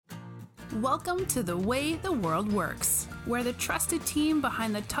Welcome to The Way the World Works, where the trusted team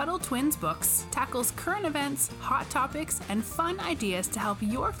behind the Tuttle Twins books tackles current events, hot topics, and fun ideas to help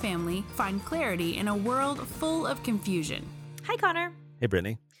your family find clarity in a world full of confusion. Hi, Connor. Hey,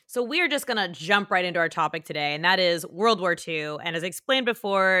 Brittany. So we are just going to jump right into our topic today, and that is World War II. And as I explained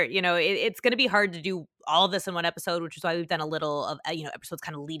before, it's going to be hard to do all of this in one episode, which is why we've done a little of, episodes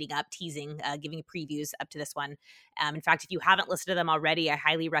kind of leading up, teasing, giving previews up to this one. In fact, if you haven't listened to them already, I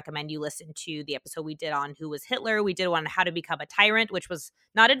highly recommend you listen to the episode we did on Who Was Hitler. We did one on how to become a tyrant, which was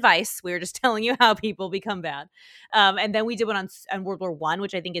not advice. We were just telling you how people become bad. And then we did one on World War I,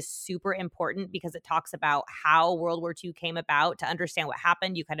 which I think is super important because it talks about how World War II came about. To understand what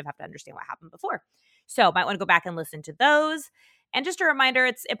happened, you kind of have to understand what happened before. So might want to go back and listen to those. And just a reminder,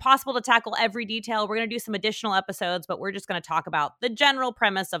 it's impossible to tackle every detail. We're going to do some additional episodes, but we're just going to talk about the general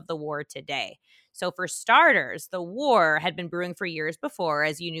premise of the war today. So for starters, the war had been brewing for years before,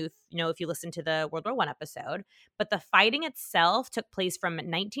 as you know if you listened to the World War I episode, but the fighting itself took place from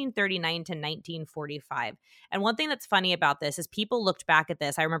 1939 to 1945. And one thing that's funny about this is people looked back at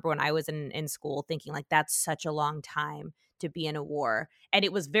this. I remember when I was in school thinking like, that's such a long time to be in a war. And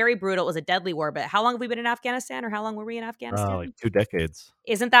it was very brutal. It was a deadly war. But how long have we been in Afghanistan, or how long were we in Afghanistan? Like 2 decades.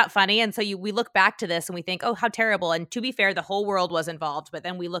 Isn't that funny? And so we look back to this and we think, oh, how terrible. And to be fair, the whole world was involved. But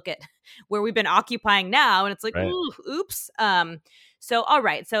then we look at where we've been occupying now, and it's like, Right. ooh, oops. So, all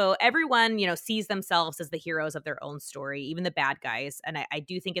right. So everyone, sees themselves as the heroes of their own story, even the bad guys. And I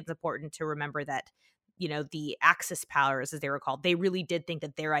do think it's important to remember that, the Axis powers, as they were called, they really did think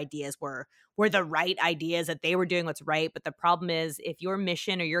that their ideas were the right ideas, that they were doing what's right. But the problem is, if your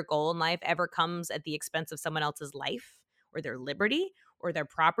mission or your goal in life ever comes at the expense of someone else's life or their liberty or their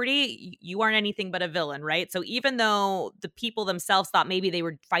property, you aren't anything but a villain, right? So even though the people themselves thought maybe they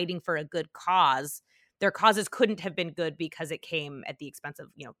were fighting for a good cause, their causes couldn't have been good because it came at the expense of,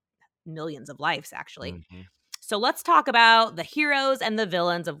 millions of lives, actually. Mm-hmm. So let's talk about the heroes and the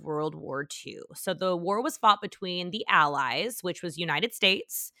villains of World War II. So the war was fought between the Allies, which was United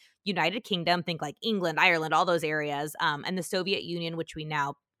States, United Kingdom, think like England, Ireland, all those areas, and the Soviet Union, which we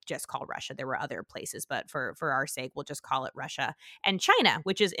now just call Russia. There were other places, but for our sake, we'll just call it Russia, and China,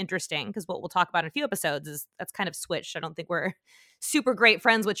 which is interesting because what we'll talk about in a few episodes is that's kind of switched. I don't think we're super great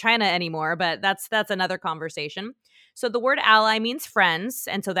friends with China anymore, but that's another conversation. So the word ally means friends.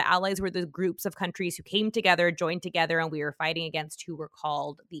 And so the allies were the groups of countries who came together, joined together, and we were fighting against who were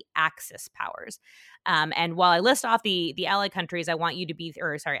called the Axis powers. And while I list off the allied countries,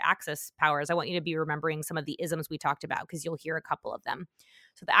 Axis powers, I want you to be remembering some of the isms we talked about because you'll hear a couple of them.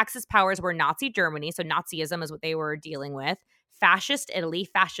 So the Axis powers were Nazi Germany. So Nazism is what they were dealing with. Fascist Italy,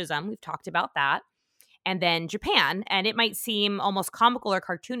 fascism, we've talked about that. And then Japan. And it might seem almost comical or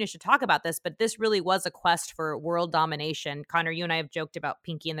cartoonish to talk about this, but this really was a quest for world domination. Connor, you and I have joked about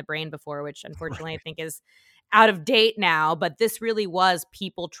Pinky and the Brain before, which unfortunately I think is out of date now. But this really was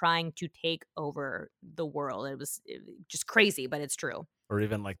people trying to take over the world. It was just crazy, but it's true. Or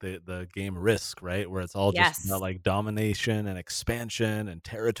even like the game Risk, right? Where it's all just about like domination and expansion and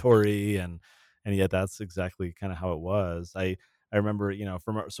territory, and yet that's exactly kind of how it was. I remember,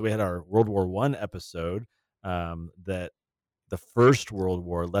 so we had our World War I episode that the First World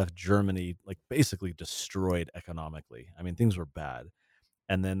War left Germany like basically destroyed economically. I mean, things were bad.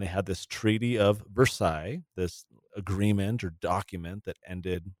 And then they had this Treaty of Versailles, this agreement or document that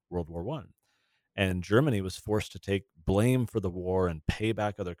ended World War I. And Germany was forced to take blame for the war and pay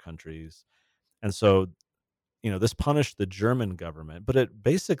back other countries. And so, this punished the German government, but it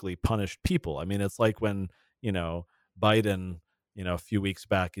basically punished people. I mean, it's like when, Biden, a few weeks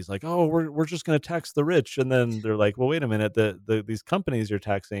back, he's like, oh, we're just going to tax the rich. And then they're like, well, wait a minute, these companies you're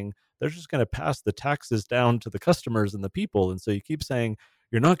taxing, they're just going to pass the taxes down to the customers and the people. And so you keep saying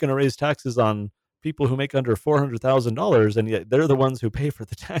you're not going to raise taxes on people who make under $400,000, and yet they're the ones who pay for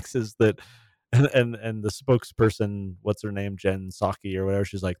the taxes that. And the spokesperson, what's her name, Jen Psaki or whatever,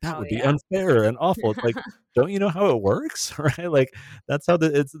 she's like, that would be unfair and awful. It's like, don't you know how it works, right? Like that's how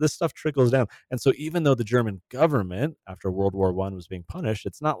this stuff trickles down. And so even though the German government after World War I was being punished,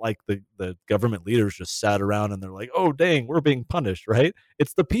 it's not like the government leaders just sat around and they're like, oh dang, we're being punished, right?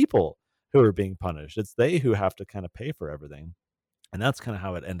 It's the people who are being punished. It's they who have to kind of pay for everything. And that's kind of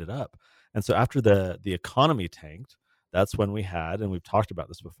how it ended up. And so after the economy tanked, that's when we had, and we've talked about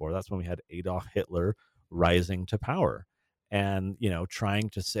this before, that's when we had Adolf Hitler rising to power and, trying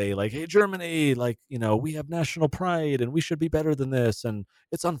to say like, hey, Germany, like, we have national pride and we should be better than this. And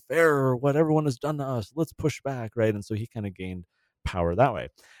it's unfair what everyone has done to us. Let's push back. Right. And so he kind of gained power that way.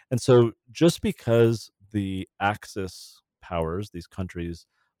 And so just because the Axis powers, these countries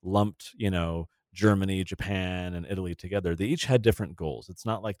lumped, Germany, Japan, and Italy together, they each had different goals. It's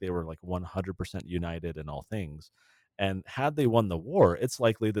not like they were like 100% united in all things. And had they won the war, it's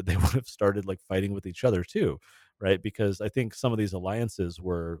likely that they would have started like fighting with each other too, right? Because I think some of these alliances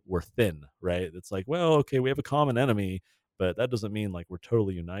were thin, right? It's like, well, okay, we have a common enemy, but that doesn't mean like we're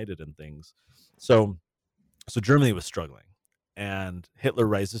totally united in things. So Germany was struggling, and Hitler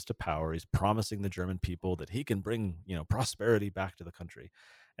rises to power. He's promising the German people that he can bring, prosperity back to the country.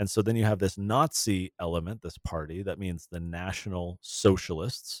 And so then you have this Nazi element, this party that means the National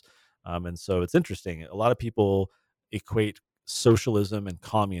Socialists. And so it's interesting. A lot of people equate socialism and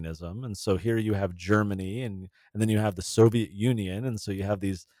communism. And so here you have Germany, and then you have the Soviet Union. And so you have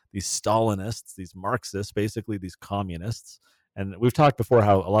these Stalinists, these Marxists, basically these communists. And we've talked before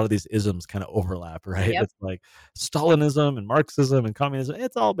how a lot of these isms kind of overlap, right? Yep. It's like Stalinism and Marxism and communism,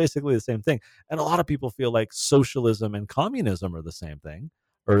 it's all basically the same thing. And a lot of people feel like socialism and communism are the same thing,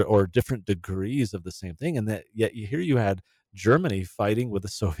 or different degrees of the same thing. And that yet here you had Germany fighting with the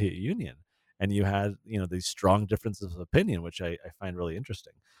Soviet Union. And you had, these strong differences of opinion, which I find really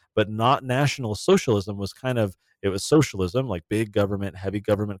interesting. But not National Socialism was it was socialism, like big government, heavy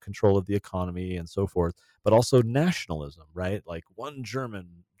government control of the economy and so forth, but also nationalism, right? Like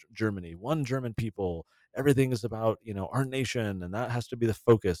Germany, one German people. Everything is about, our nation, and that has to be the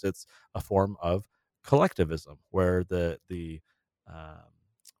focus. It's a form of collectivism where the um,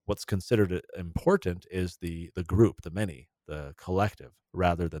 what's considered important is the group, the many, the collective,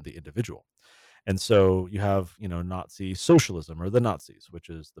 rather than the individual. And so you have, Nazi socialism, or the Nazis, which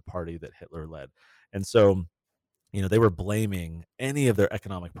is the party that Hitler led. And so they were blaming any of their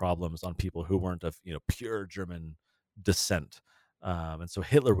economic problems on people who weren't of, pure German descent. And so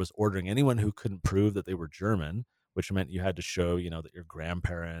Hitler was ordering anyone who couldn't prove that they were German, which meant you had to show, that your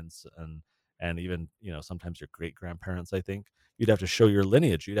grandparents and even, sometimes your great grandparents, I think, you'd have to show your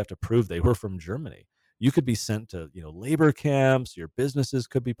lineage. You'd have to prove they were from Germany. You could be sent to, labor camps. Your businesses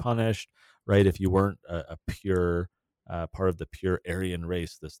could be punished, right? If you weren't a pure part of the pure Aryan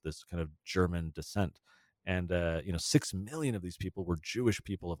race, this kind of German descent. And 6 million of these people were Jewish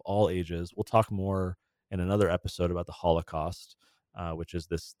people of all ages. We'll talk more in another episode about the Holocaust, which is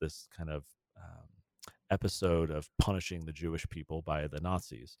this kind of episode of punishing the Jewish people by the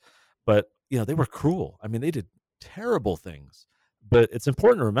Nazis. But they were cruel. I mean, they did terrible things. But it's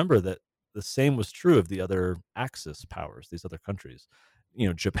important to remember that the same was true of the other Axis powers, these other countries.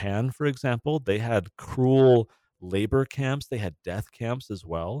 Japan, for example, they had cruel labor camps. They had death camps as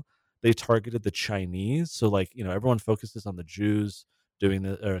well. They targeted the Chinese. So like, everyone focuses on the Jews doing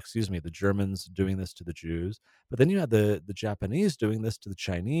the, or excuse me, the Germans doing this to the Jews. But then you had the Japanese doing this to the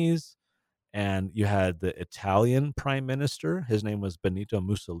Chinese. And you had the Italian prime minister. His name was Benito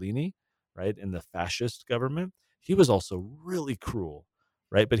Mussolini, right? In the fascist government. He was also really cruel,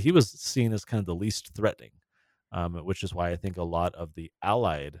 right? But he was seen as kind of the least threatening, which is why I think a lot of the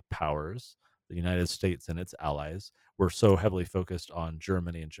allied powers, the United States and its allies, were so heavily focused on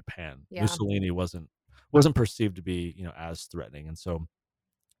Germany and Japan. Yeah. Mussolini wasn't perceived to be, as threatening. And so,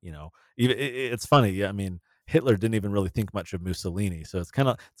 even it's funny. Yeah, I mean, Hitler didn't even really think much of Mussolini, so it's kind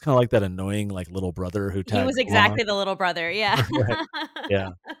of like that annoying like little brother who He was tags along. exactly the little brother, yeah. Right. Yeah.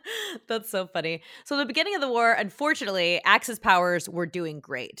 That's so funny. So the beginning of the war, unfortunately, Axis powers were doing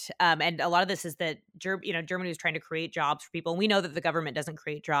great. And a lot of this is that Germany was trying to create jobs for people. And we know that the government doesn't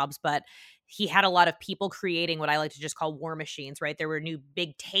create jobs, but he had a lot of people creating what I like to just call war machines, right? There were new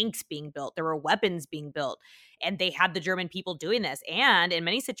big tanks being built. There were weapons being built. And they had the German people doing this. And in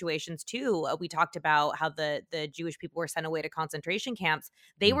many situations, too, we talked about how the Jewish people were sent away to concentration camps.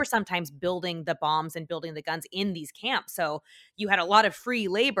 They Mm. were sometimes building the bombs and building the guns in these camps. So you had a lot of free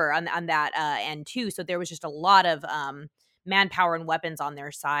labor on that end, too. So there was just a lot of manpower and weapons on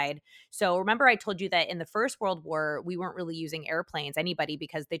their side. So remember I told you that in the First World War, we weren't really using airplanes, anybody,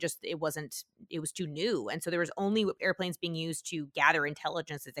 because it was too new. And so there was only airplanes being used to gather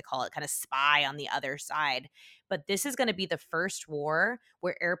intelligence, as they call it, kind of spy on the other side. But this is going to be the first war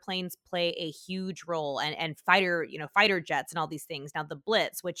where airplanes play a huge role, and fighter jets and all these things. Now the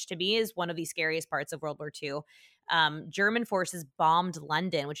Blitz, which to me is one of the scariest parts of World War II, German forces bombed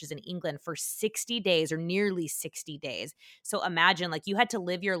London, which is in England, for 60 days or nearly 60 days. So imagine, like, you had to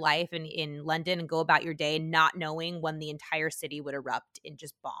live your life in London and go about your day not knowing when the entire city would erupt in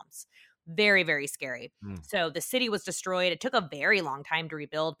just bombs. Very, very scary. Mm. So the city was destroyed. It took a very long time to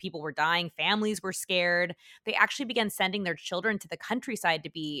rebuild. People were dying. Families were scared. They actually began sending their children to the countryside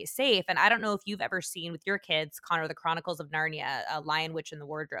to be safe. And I don't know if you've ever seen with your kids, Connor, the Chronicles of Narnia, Lion, Witch, and the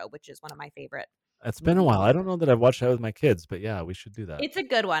Wardrobe, which is one of my favorite. It's been a while. I don't know that I've watched that with my kids, but yeah, we should do that. It's a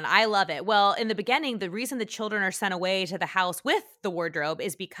good one. I love it. Well, in the beginning, the reason the children are sent away to the house with the wardrobe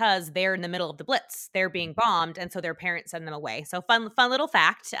is because they're in the middle of the blitz. They're being bombed, and so their parents send them away. So fun little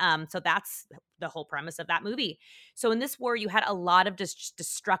fact. So that's the whole premise of that movie. So in this war, you had a lot of just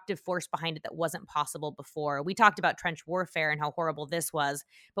destructive force behind it that wasn't possible before. We talked about trench warfare and how horrible this was,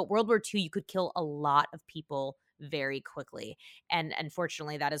 but World War II, you could kill a lot of people very quickly. And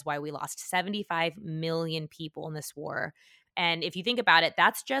unfortunately, that is why we lost 75 million people in this war. And if you think about it,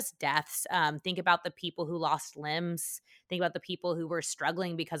 that's just deaths. Think about the people who lost limbs. Think about the people who were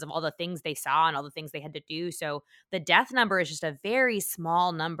struggling because of all the things they saw and all the things they had to do. So the death number is just a very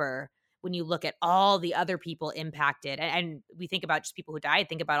small number when you look at all the other people impacted. And we think about just people who died,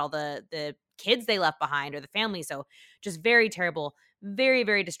 think about all the kids they left behind or the family. So just very terrible, very,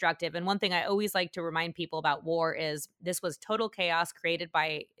 very destructive. And one thing I always like to remind people about war is this was total chaos created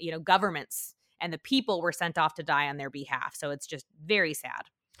by, governments, and the people were sent off to die on their behalf. So it's just very sad.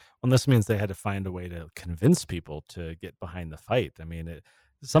 And this means they had to find a way to convince people to get behind the fight. I mean,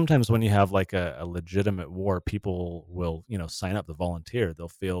 sometimes when you have like a legitimate war, people will, sign up to volunteer. They'll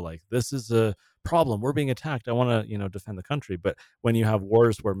feel like this is a problem. We're being attacked. I want to, defend the country. But when you have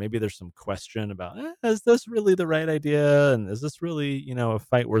wars where maybe there's some question about, is this really the right idea? And is this really, a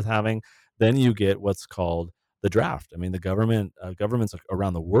fight worth having? Then you get what's called the draft. I mean, the governments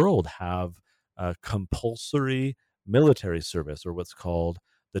around the world have compulsory military service, or what's called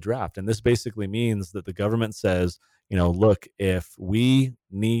the draft. And this basically means that the government says, look, if we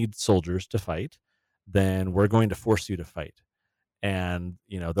need soldiers to fight, then we're going to force you to fight. And,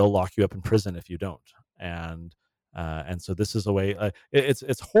 they'll lock you up in prison if you don't. And so this is a way,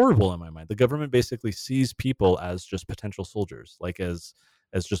 it's horrible in my mind. The government basically sees people as just potential soldiers, like as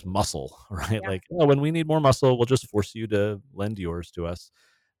just muscle, right? Yeah. Like, oh, when we need more muscle, we'll just force you to lend yours to us.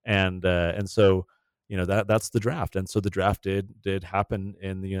 And so that's the draft. And so the draft did happen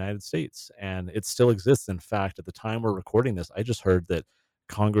in the United States, and it still exists. In fact, at the time we're recording this, I just heard that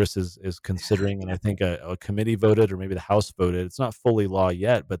Congress is considering, and I think a committee voted, or maybe the House voted. It's not fully law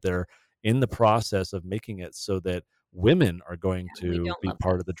yet, but they're in the process of making it so that women are going We to don't be love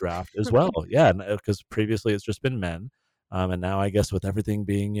part of the draft as well. Yeah, because previously it's just been men. And now I guess with everything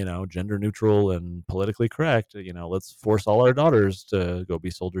being, gender neutral and politically correct, let's force all our daughters to go be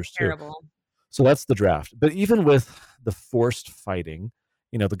soldiers too. Terrible. So that's the draft. But even with the forced fighting,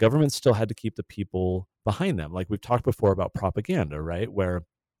 the government still had to keep the people behind them. Like we've talked before about propaganda, right? Where,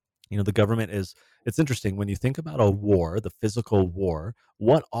 the government it's interesting when you think about a war, the physical war,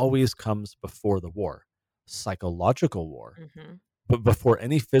 what always comes before the war? Psychological war. Mm-hmm. But before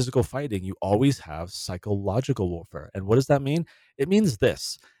any physical fighting, you always have psychological warfare. And what does that mean? It means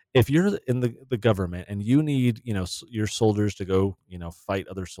this. If you're in the government and you need, your soldiers to go, fight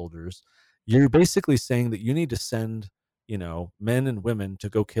other soldiers, you're basically saying that you need to send, men and women to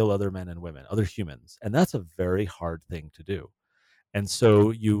go kill other men and women, other humans. And that's a very hard thing to do. And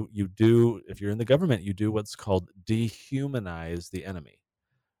so you do, if you're in the government, you do what's called dehumanize the enemy.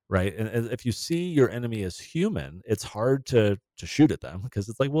 Right. And if you see your enemy as human, it's hard to shoot at them, because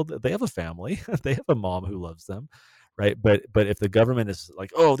it's like, well, they have a family, they have a mom who loves them. Right. But if the government is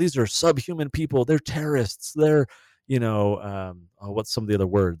like, oh, these are subhuman people, they're terrorists, they're, what's some of the other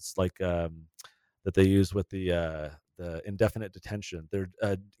words like that they use with the indefinite detention? They're,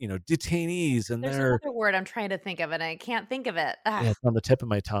 detainees, and There's they're, another word I'm trying to think of, and I can't think of it. yeah, it's on the tip of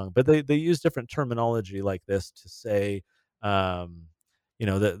my tongue. But they use different terminology like this to say, they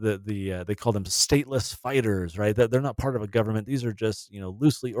call them stateless fighters, right? That they're not part of a government. These are just,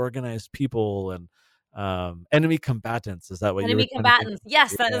 loosely organized people, and enemy combatants. Is that what you were Enemy trying to think? combatants.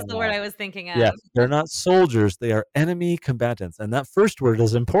 Yes, that is the Yeah. word I was thinking of. Yes, they're not soldiers. They are enemy combatants. And that first word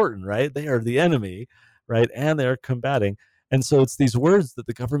is important, right? They are the enemy, right? And they're combating. And so it's these words that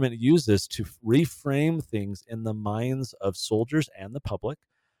the government uses to reframe things in the minds of soldiers and the public,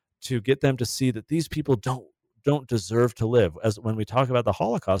 to get them to see that these people don't deserve to live. As when we talk about the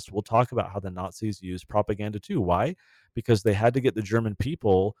Holocaust, we'll talk about how the Nazis used propaganda too. Why? Because they had to get the German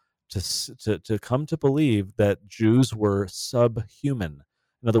people to come to believe that Jews were subhuman.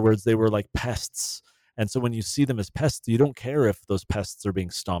 In other words, they were like pests. And so when you see them as pests, you don't care if those pests are being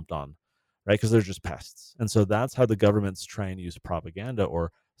stomped on, right? Because they're just pests. And so that's how the governments try and use propaganda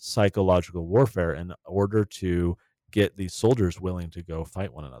or psychological warfare in order to get these soldiers willing to go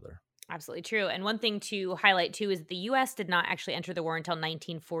fight one another. Absolutely true. And one thing to highlight too is the US did not actually enter the war until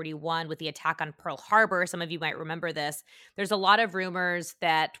 1941 with the attack on Pearl Harbor. Some of you might remember this. There's a lot of rumors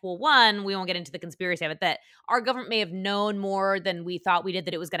that, well, one, we won't get into the conspiracy of it, that our government may have known more than we thought we did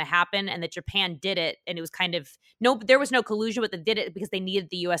that it was going to happen, and that Japan did it. And it was kind of, no, there was no collusion, but they did it because they needed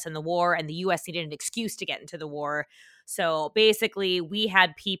the US in the war, and the US needed an excuse to get into the war. So basically, we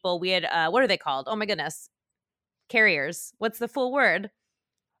had people, what are they called? Oh my goodness. Carriers. What's the full word?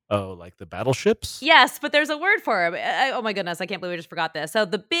 Oh, like the battleships? Yes, but there's a word for them. Oh my goodness, I can't believe I just forgot this. So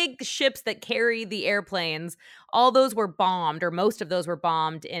the big ships that carry the airplanes, all those were bombed, or most of those were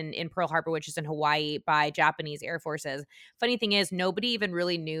bombed in Pearl Harbor, which is in Hawaii, by Japanese air forces. Funny thing is, nobody even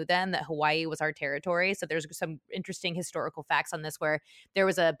really knew then that Hawaii was our territory. So there's some interesting historical facts on this, where there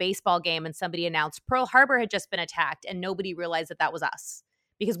was a baseball game and somebody announced Pearl Harbor had just been attacked, and nobody realized that that was us.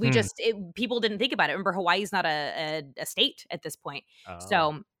 Because Hmm. people didn't think about it. Remember, Hawaii's not a state at this point. Oh.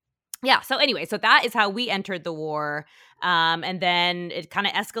 So yeah. So anyway, so that is how we entered the war. And then it kind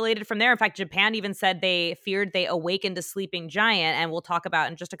of escalated from there. In fact, Japan even said they feared they awakened a sleeping giant. And we'll talk about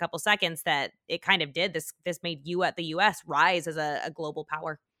in just a couple seconds that it kind of did. This made the US rise as a global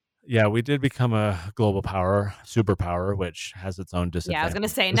power. Yeah, we did become a global power, superpower, which has its own Yeah, I was going to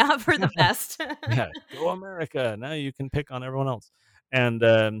disadvantages. say not for the best. Yeah, go America. Now you can pick on everyone else. And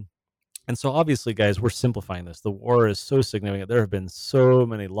and so obviously, guys, we're simplifying this. The war is so significant. There have been so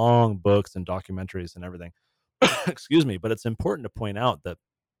many long books and documentaries and everything. Excuse me, but it's important to point out that,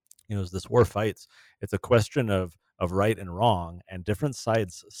 as this war fights, it's a question of right and wrong, and different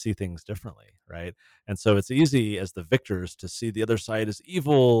sides see things differently, right? And so it's easy as the victors to see the other side as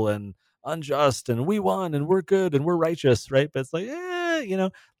evil and unjust, and we won and we're good and we're righteous, right? But it's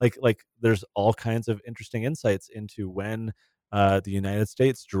like, like there's all kinds of interesting insights into when the United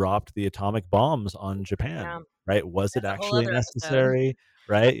States dropped the atomic bombs on Japan, Yeah, right? Was it that's a whole actually other episode. necessary?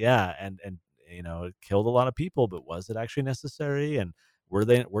 Right? Yeah, and it killed a lot of people, but was it actually necessary? And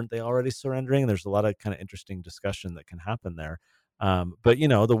weren't they already surrendering? There's a lot of kind of interesting discussion that can happen there. But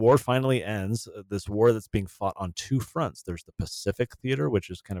the war finally ends. This war that's being fought on two fronts. There's the Pacific theater, which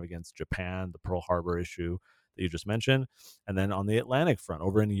is kind of against Japan, the Pearl Harbor issue that you just mentioned, and then on the Atlantic front,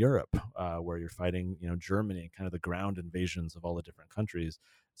 over in Europe, where you're fighting, Germany, and kind of the ground invasions of all the different countries.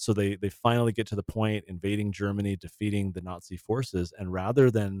 So they finally get to the point, invading Germany, defeating the Nazi forces, and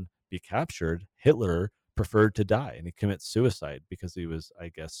rather than be captured, Hitler preferred to die, and he commits suicide because he was, I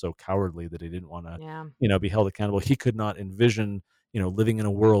guess, so cowardly that he didn't want to, Yeah. be held accountable. He could not envision, living in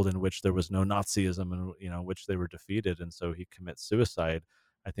a world in which there was no Nazism, and which they were defeated, and so he commits suicide.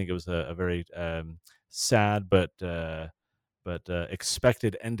 I think it was a very sad but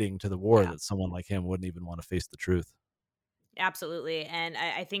expected ending to the war, Yeah. that someone like him wouldn't even want to face the truth. Absolutely. And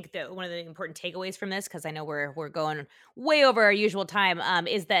I think that one of the important takeaways from this, because I know we're going way over our usual time,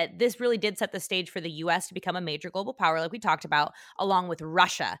 is that this really did set the stage for the US to become a major global power, like we talked about, along with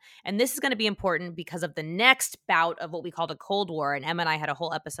Russia. And this is going to be important because of the next bout of what we called a Cold War. And Emma and I had a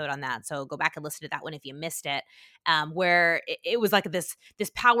whole episode on that. So go back and listen to that one if you missed it, where it was like this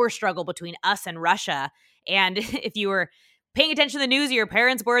power struggle between us and Russia. And if you were paying attention to the news, your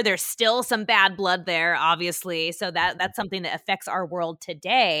parents were, there's still some bad blood there, obviously. So that's something that affects our world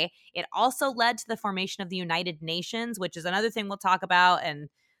today. It also led to the formation of the United Nations, which is another thing we'll talk about. And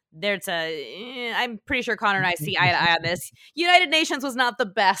I'm pretty sure Connor and I see eye to eye on this. United Nations was not the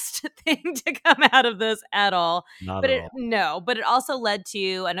best thing to come out of this at all. Not But at it all. no, but it also led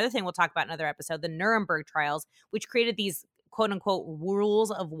to another thing we'll talk about in another episode, the Nuremberg trials, which created these quote unquote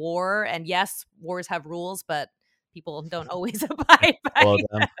rules of war. And yes, wars have rules, but people don't always abide by Follow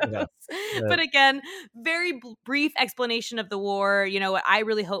them. Yeah. those. But again, very brief explanation of the war. What I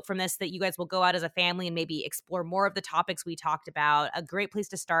really hope from this, that you guys will go out as a family and maybe explore more of the topics we talked about. A great place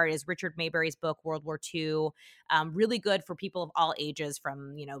to start is Richard Maybury's book, World War II. Really good for people of all ages,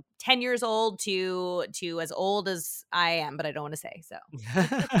 from 10 years old to as old as I am, but I don't want to say so.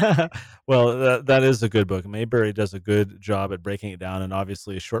 Well, that is a good book. Mayberry does a good job at breaking it down, and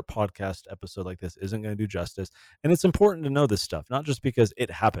obviously, a short podcast episode like this isn't going to do justice. And it's important to know this stuff, not just because it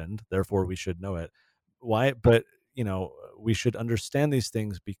happened, therefore we should know it. Why? But we should understand these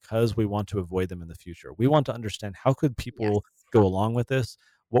things because we want to avoid them in the future. We want to understand, how could Yes. people go along with this?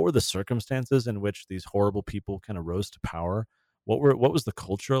 What were the circumstances in which these horrible people kind of rose to power? What was the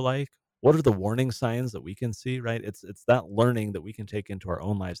culture like? What are the warning signs that we can see, right? It's that learning that we can take into our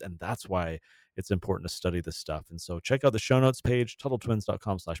own lives, and that's why it's important to study this stuff. And so check out the show notes page,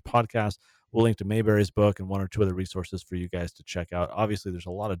 TuttleTwins.com/podcast. We'll link to Mayberry's book and one or two other resources for you guys to check out. Obviously, there's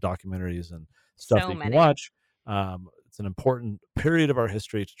a lot of documentaries and stuff So that you can many. watch. it's an important period of our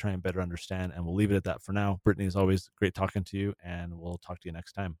history to try and better understand. And we'll leave it at that for now. Brittany, is always great talking to you, and we'll talk to you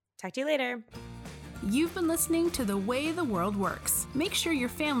next time. Talk to you later. You've been listening to The Way the World Works. Make sure your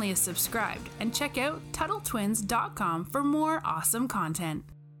family is subscribed and check out TuttleTwins.com for more awesome content.